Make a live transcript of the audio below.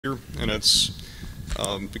and it's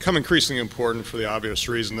become increasingly important for the obvious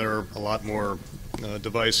reason there are a lot more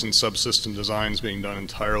device and subsystem designs being done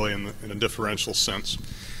entirely in a differential sense.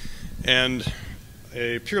 And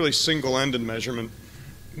a purely single-ended measurement,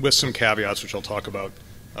 with some caveats which I'll talk about,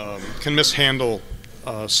 can mishandle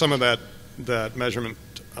some of that measurement,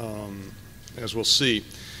 as we'll see.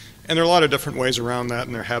 And there are a lot of different ways around that,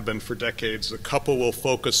 and there have been for decades. A couple we'll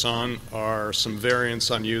focus on are some variants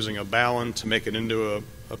on using a balun to make it into a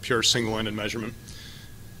pure single-ended measurement,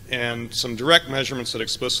 and some direct measurements that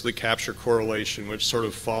explicitly capture correlation, which sort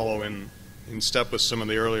of follow in step with some of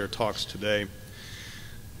the earlier talks today.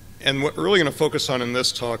 And what we're really going to focus on in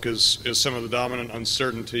this talk is some of the dominant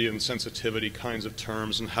uncertainty and sensitivity kinds of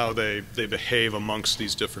terms and how they behave amongst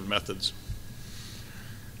these different methods.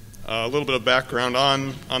 A little bit of background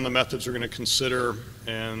on the methods we're going to consider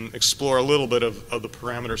and explore a little bit of the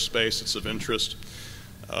parameter space that's of interest.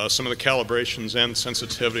 Some of the calibrations and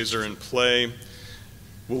sensitivities are in play.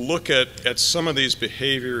 We'll look at some of these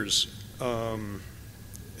behaviors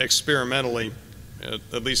experimentally,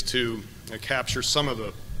 at least to capture some of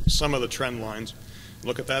the trend lines,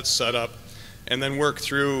 look at that setup, and then work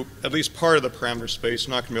through at least part of the parameter space.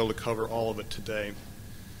 I'm not going to be able to cover all of it today.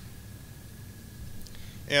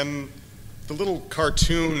 And the little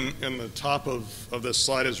cartoon in the top of this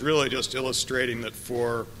slide is really just illustrating that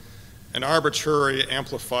for an arbitrary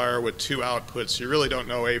amplifier with two outputs, you really don't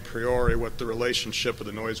know a priori what the relationship of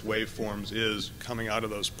the noise waveforms is coming out of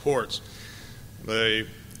those ports. They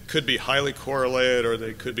could be highly correlated or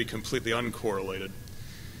they could be completely uncorrelated.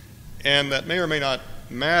 And that may or may not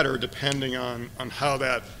matter depending on how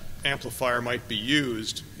that amplifier might be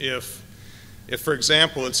used. If, for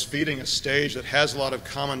example, it's feeding a stage that has a lot of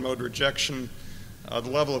common mode rejection, the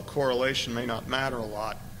level of correlation may not matter a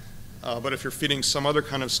lot. But if you're feeding some other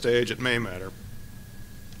kind of stage, it may matter.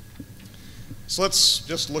 So let's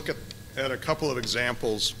just look at a couple of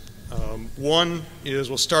examples. One is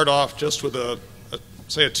we'll start off just with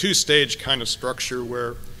say a two-stage kind of structure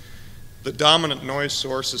where the dominant noise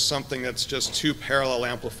source is something that's just two parallel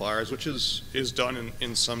amplifiers, which is done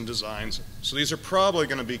in some designs. So these are probably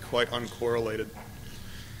going to be quite uncorrelated.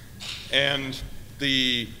 And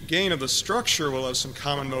the gain of the structure will have some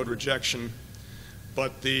common mode rejection,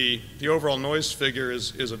 but the overall noise figure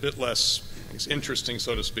is a bit less interesting,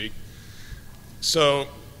 so to speak. So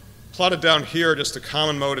plotted down here are just the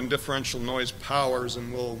common mode and differential noise powers,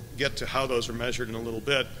 and we'll get to how those are measured in a little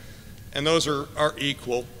bit. And those are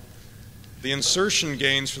equal. The insertion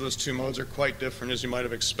gains for those two modes are quite different, as you might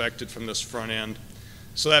have expected from this front end.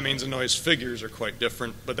 So that means the noise figures are quite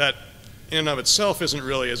different, but that in and of itself isn't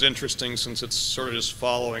really as interesting since it's sort of just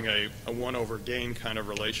following a 1 over gain kind of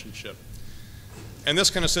relationship. In this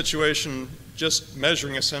kind of situation, just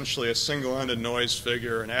measuring essentially a single-ended noise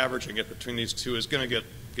figure and averaging it between these two is going to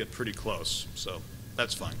get pretty close, so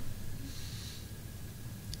that's fine.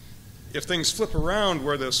 If things flip around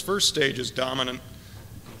where this first stage is dominant,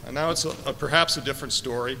 and now it's perhaps a different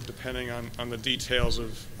story, depending on the details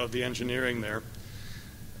of the engineering there.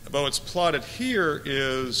 But what's plotted here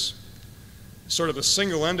is sort of the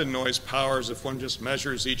single-ended noise powers if one just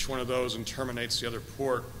measures each one of those and terminates the other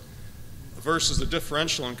port, versus the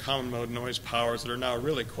differential and common mode noise powers that are now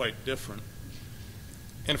really quite different.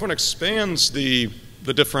 And if one expands the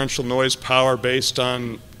differential noise power based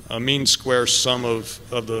on a mean square sum of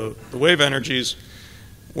the wave energies,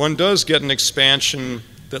 one does get an expansion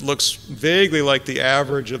that looks vaguely like the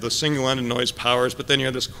average of the single-ended noise powers, but then you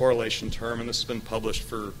have this correlation term, and this has been published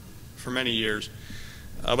for many years.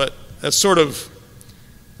 But that sort of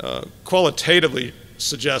qualitatively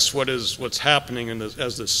suggests what's happening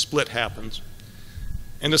as this split happens.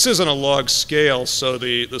 And this isn't a log scale, so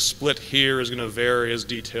the split here is going to vary as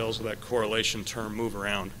details of that correlation term move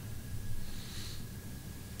around.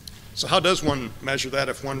 So how does one measure that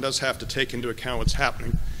if one does have to take into account what's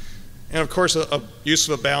happening? And of course, a use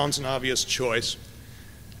of a balun is an obvious choice.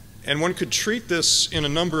 And one could treat this in a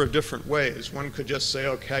number of different ways. One could just say,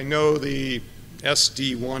 okay, I know the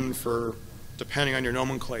SD1 for, depending on your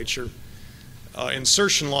nomenclature,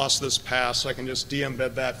 insertion loss this pass, so I can just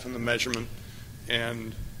de-embed that from the measurement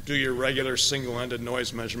and do your regular single-ended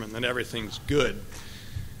noise measurement, and then everything's good.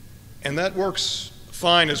 And that works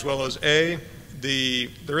fine, as well as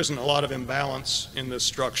there isn't a lot of imbalance in this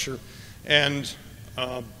structure, and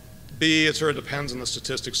B, it sort of depends on the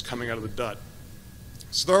statistics coming out of the DUT.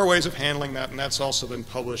 So there are ways of handling that, and that's also been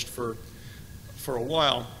published for a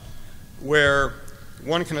while, where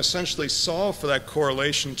one can essentially solve for that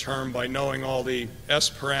correlation term by knowing all the S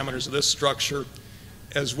parameters of this structure,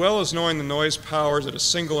 as well as knowing the noise powers at a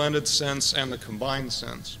single-ended sense and the combined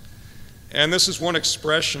sense. And this is one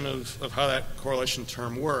expression of how that correlation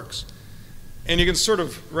term works. And you can sort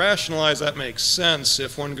of rationalize that makes sense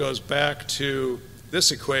if one goes back to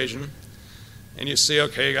this equation and you see,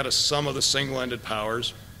 okay, you got a sum of the single-ended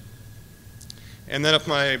powers. And then if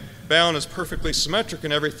my balun is perfectly symmetric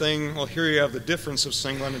and everything, well, here you have the difference of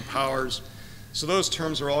single-ended powers. So those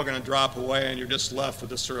terms are all going to drop away, and you're just left with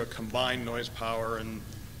this sort of combined noise power, and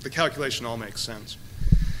the calculation all makes sense.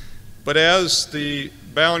 But as the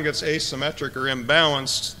balun gets asymmetric or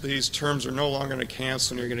imbalanced, these terms are no longer going to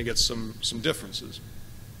cancel, and you're going to get some differences.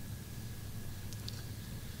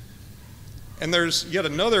 And there's yet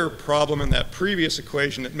another problem in that previous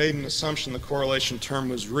equation that made an assumption the correlation term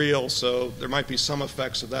was real, so there might be some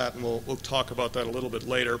effects of that, and we'll talk about that a little bit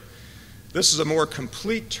later. This is a more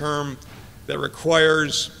complete term that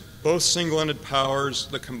requires both single-ended powers,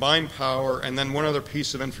 the combined power, and then one other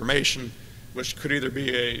piece of information, which could either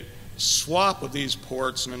be a swap of these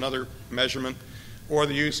ports in another measurement or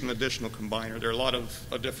the use of an additional combiner. There are a lot of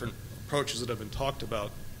different approaches that have been talked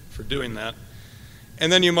about for doing that.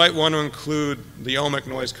 And then you might want to include the ohmic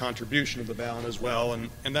noise contribution of the balun as well,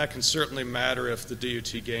 and that can certainly matter if the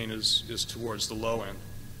DUT gain is towards the low end.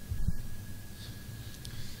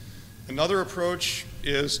 Another approach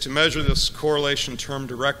is to measure this correlation term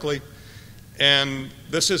directly, and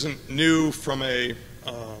this isn't new from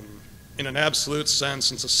in an absolute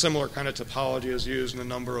sense. It's a similar kind of topology is used in a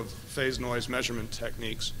number of phase noise measurement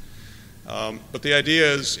techniques. But the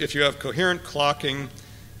idea is if you have coherent clocking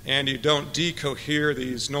and you don't decohere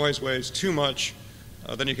these noise waves too much,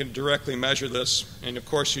 then you can directly measure this. And of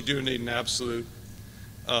course you do need an absolute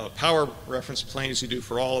power reference plane as you do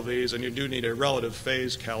for all of these, and you do need a relative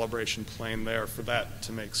phase calibration plane there for that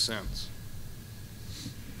to make sense.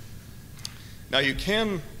 Now you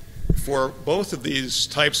can, for both of these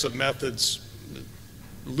types of methods,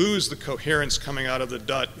 lose the coherence coming out of the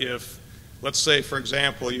DUT if, let's say, for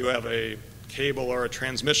example, you have a cable or a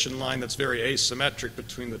transmission line that's very asymmetric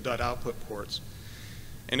between the DUT output ports.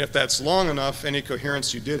 And if that's long enough, any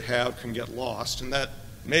coherence you did have can get lost, and that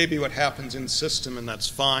may be what happens in system, and that's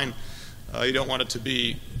fine. You don't want it to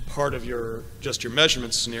be part of just your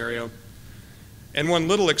measurement scenario. And one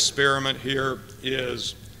little experiment here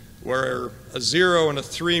is where a 0 and a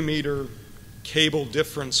 3 meter cable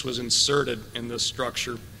difference was inserted in this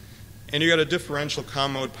structure. And you got a differential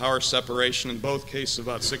common mode power separation in both cases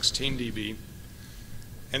about 16 dB.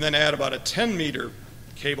 And then add about a 10 meter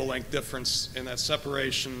cable length difference, and that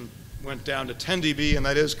separation went down to 10 dB, and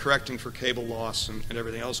that is correcting for cable loss and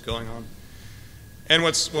everything else going on. And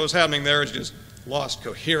what was happening there is just lost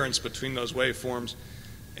coherence between those waveforms.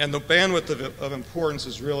 And the bandwidth of importance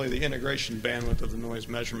is really the integration bandwidth of the noise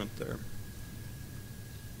measurement there.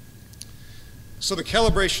 So the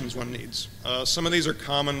calibrations one needs. Some of these are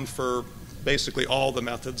common for basically all the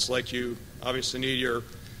methods, like you obviously need your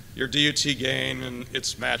DUT gain and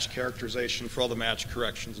its match characterization for all the match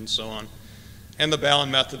corrections and so on. And the balun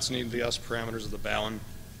methods need the S parameters of the balun.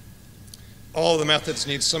 All of the methods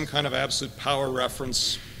need some kind of absolute power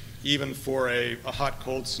reference, even for a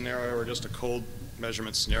hot-cold scenario or just a cold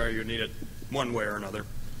measurement scenario. You need it one way or another.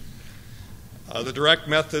 The direct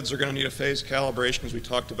methods are going to need a phase calibration, as we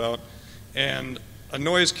talked about, and a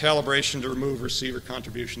noise calibration to remove receiver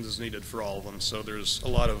contributions is needed for all of them. So there's a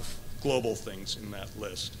lot of global things in that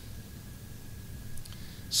list.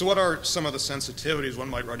 So what are some of the sensitivities one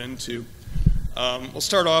might run into? We'll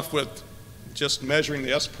start off with just measuring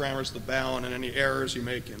the S parameters of the balun and any errors you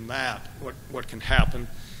make in that, what can happen.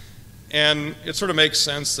 And it sort of makes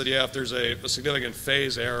sense that if there's a significant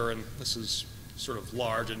phase error, and this is sort of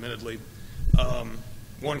large, admittedly,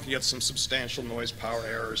 one can get some substantial noise power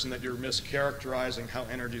errors, and that you're mischaracterizing how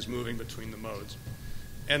energy is moving between the modes.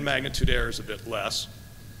 And magnitude error is a bit less.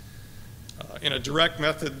 In a direct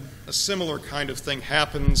method, a similar kind of thing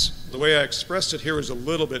happens. The way I expressed it here is a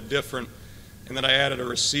little bit different, in that I added a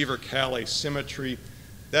receiver cal asymmetry.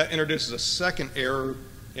 That introduces a second error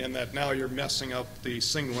in that now you're messing up the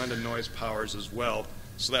single-ended noise powers as well,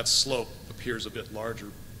 so that slope appears a bit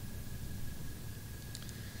larger.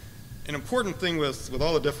 An important thing with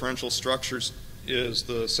all the differential structures is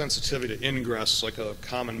the sensitivity to ingress, like a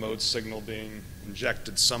common mode signal being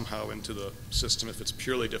injected somehow into the system if it's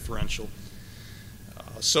purely differential.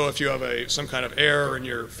 So if you have some kind of error in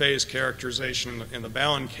your phase characterization in the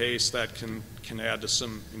balun case, that can add to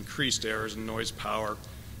some increased errors in noise power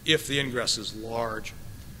if the ingress is large.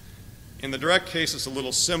 In the direct case, it's a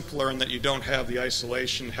little simpler in that you don't have the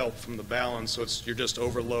isolation help from the balun, so you're just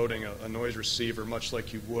overloading a noise receiver much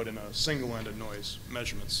like you would in a single-ended noise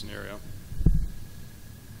measurement scenario.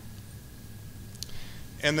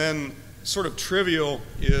 And then sort of trivial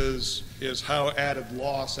is how added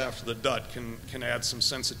loss after the DUT can add some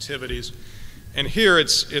sensitivities. And here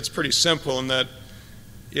it's pretty simple in that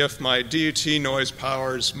if my DUT noise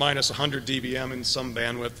power is minus 100 dBm in some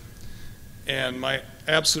bandwidth, and my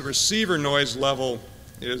absolute receiver noise level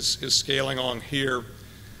is scaling on here,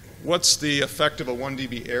 what's the effect of a 1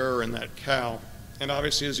 dB error in that cal? And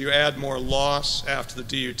obviously, as you add more loss after the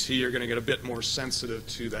DUT, you're going to get a bit more sensitive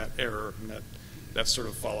to that error, and that sort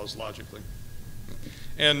of follows logically.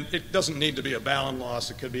 And it doesn't need to be a balun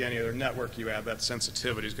loss. It could be any other network you add. That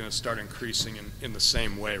sensitivity is going to start increasing in the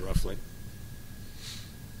same way, roughly.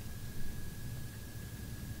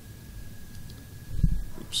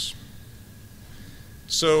 Oops.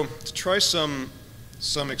 So to try some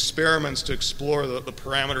experiments to explore the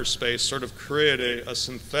parameter space, sort of create a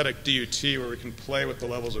synthetic DUT where we can play with the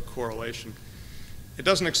levels of correlation. It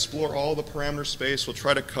doesn't explore all the parameter space. We'll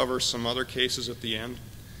try to cover some other cases at the end.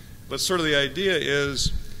 But sort of the idea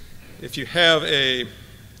is if you have a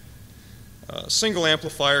single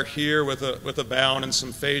amplifier here with a balun and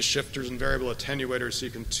some phase shifters and variable attenuators so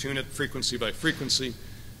you can tune it frequency by frequency,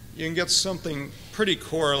 you can get something pretty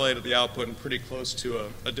correlated at the output and pretty close to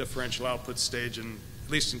a differential output stage, at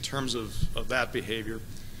least in terms of that behavior.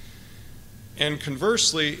 And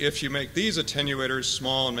conversely, if you make these attenuators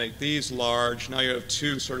small and make these large, now you have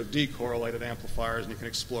two sort of decorrelated amplifiers, and you can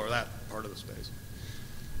explore that part of the space.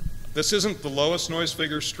 This isn't the lowest noise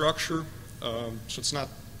figure structure, so it's not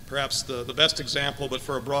perhaps the best example, but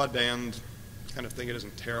for a broadband kind of thing, it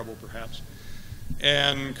isn't terrible, perhaps.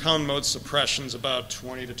 And common mode suppression is about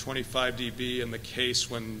 20 to 25 dB in the case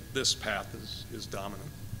when this path is dominant.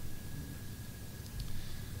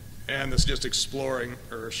 And this is just exploring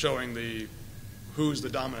or showing who's the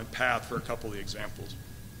dominant path for a couple of the examples.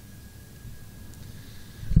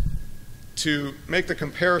 To make the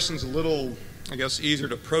comparisons a little, I guess, easier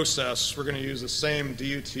to process, we're going to use the same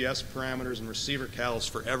DUTS parameters and receiver cals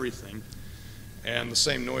for everything and the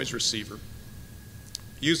same noise receiver.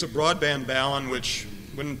 Use a broadband balun, which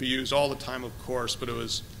wouldn't be used all the time, of course, but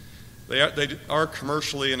they are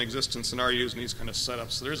commercially in existence and are used in these kind of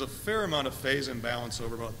setups. So there's a fair amount of phase imbalance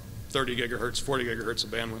over about 30 gigahertz, 40 gigahertz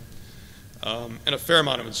of bandwidth, and a fair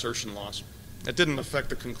amount of insertion loss. It didn't affect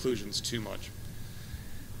the conclusions too much.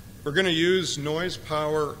 We're going to use noise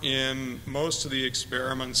power in most of the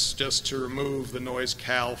experiments just to remove the noise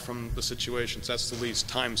cal from the situations. That's the least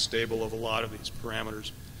time stable of a lot of these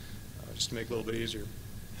parameters, just to make it a little bit easier.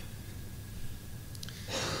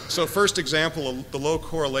 So first example of the low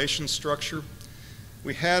correlation structure.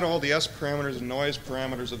 We had all the S parameters and noise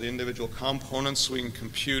parameters of the individual components, so we can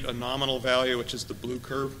compute a nominal value, which is the blue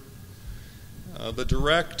curve. The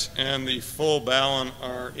direct and the full balun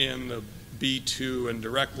are in the B2 and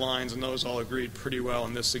direct lines, and those all agreed pretty well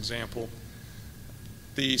in this example.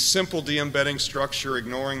 The simple de-embedding structure,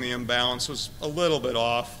 ignoring the imbalance, was a little bit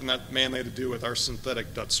off, and that mainly had to do with our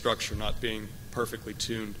synthetic DUT structure not being perfectly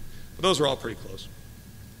tuned. But those were all pretty close.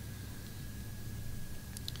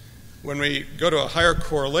 When we go to a higher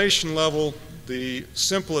correlation level, the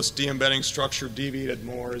simplest de-embedding structure deviated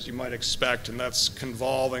more, as you might expect, and that's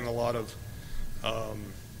convolving a lot of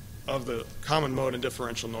the common mode and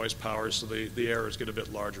differential noise powers, so the errors get a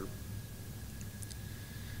bit larger.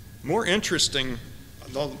 More interesting,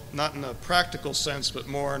 though not in a practical sense, but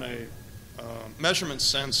more in a measurement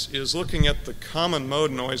sense, is looking at the common mode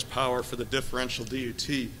noise power for the differential DUT.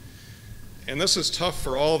 And this is tough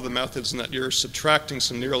for all of the methods in that you're subtracting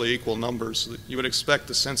some nearly equal numbers. So that you would expect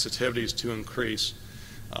the sensitivities to increase.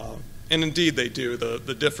 And indeed they do.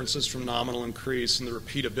 The differences from nominal increase and the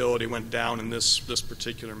repeatability went down in this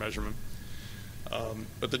particular measurement.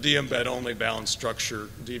 But the de-embed only balun structure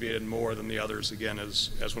deviated more than the others, again,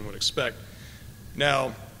 as one would expect.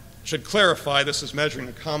 Now, should clarify, this is measuring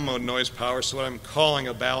the common mode noise power, so what I'm calling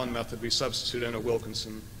a balun method, we substitute in a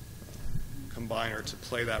Wilkinson combiner to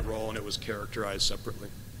play that role, and it was characterized separately.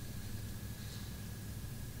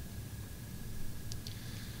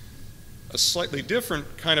 A slightly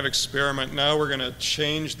different kind of experiment. Now we're going to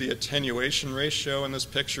change the attenuation ratio in this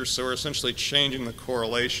picture, so we're essentially changing the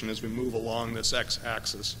correlation as we move along this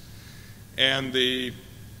x-axis. And the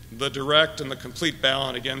direct and the complete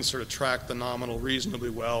balun, again, sort of track the nominal reasonably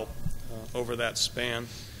well over that span.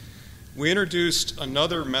 We introduced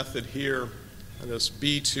another method here, this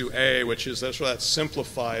B2A, which is that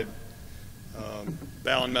simplified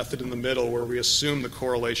balun method in the middle where we assume the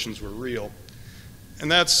correlations were real. And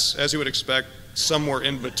that's, as you would expect, somewhere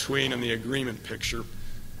in between in the agreement picture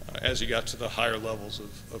as you got to the higher levels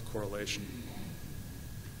of correlation.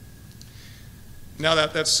 Now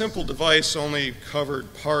that simple device only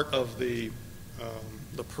covered part of the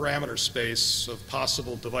the parameter space of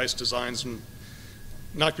possible device designs, and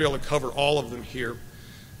not be able to cover all of them here.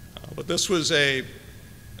 But this was a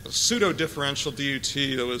pseudo-differential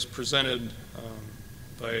DUT that was presented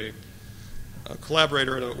by a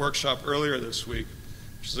collaborator at a workshop earlier this week,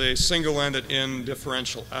 which is a single-ended in,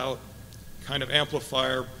 differential out kind of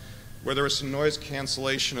amplifier where there was some noise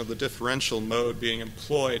cancellation of the differential mode being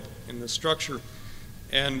employed in the structure.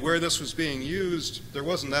 And where this was being used, there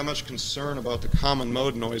wasn't that much concern about the common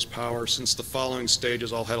mode noise power, since the following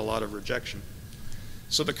stages all had a lot of rejection.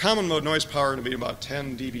 So the common mode noise power to be about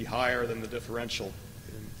 10 dB higher than the differential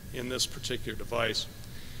in this particular device.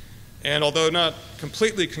 And although not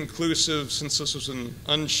completely conclusive, since this was an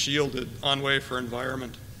unshielded on-wafer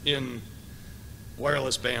environment in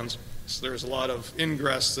wireless bands, so there was a lot of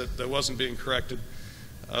ingress that wasn't being corrected,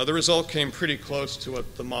 the result came pretty close to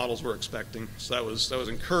what the models were expecting. So that was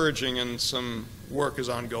encouraging, and some work is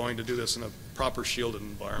ongoing to do this in a proper shielded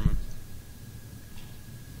environment.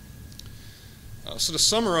 So to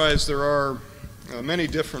summarize, there are many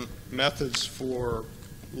different methods for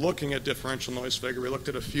looking at differential noise figure. We looked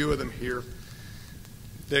at a few of them here.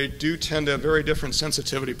 They do tend to have very different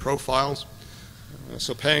sensitivity profiles.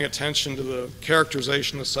 So paying attention to the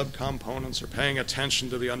characterization of subcomponents or paying attention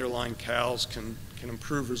to the underlying cals can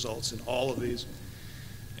improve results in all of these.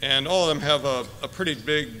 And all of them have a pretty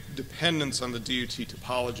big dependence on the DUT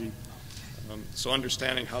topology. So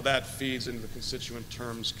understanding how that feeds into the constituent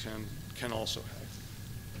terms can also help.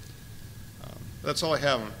 That's all I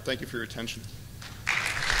have. Thank you for your attention.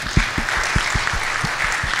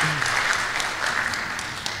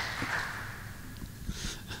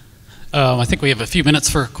 I think we have a few minutes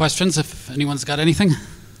for questions, if anyone's got anything.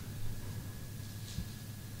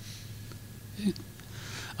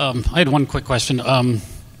 I had one quick question. I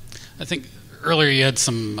think earlier you had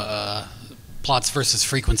some plots versus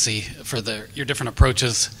frequency for your different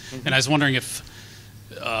approaches, and I was wondering if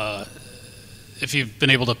you've been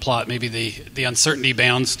able to plot maybe the uncertainty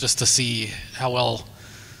bounds just to see how well,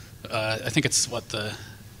 I think it's what, the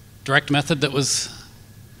direct method that was,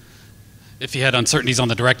 if you had uncertainties on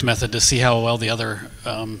the direct method, to see how well the other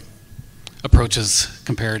approaches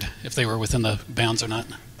compared, if they were within the bounds or not.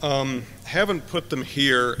 Haven't put them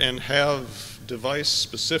here, and have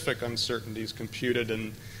device-specific uncertainties computed,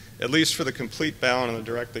 and at least for the complete bound and the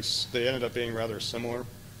direct, they ended up being rather similar.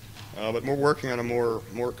 But we're working on a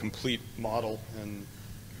more complete model, and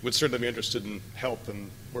would certainly be interested in help in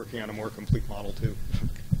working on a more complete model too.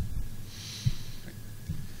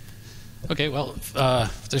 Okay, well,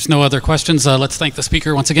 if there's no other questions, let's thank the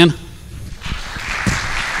speaker once again.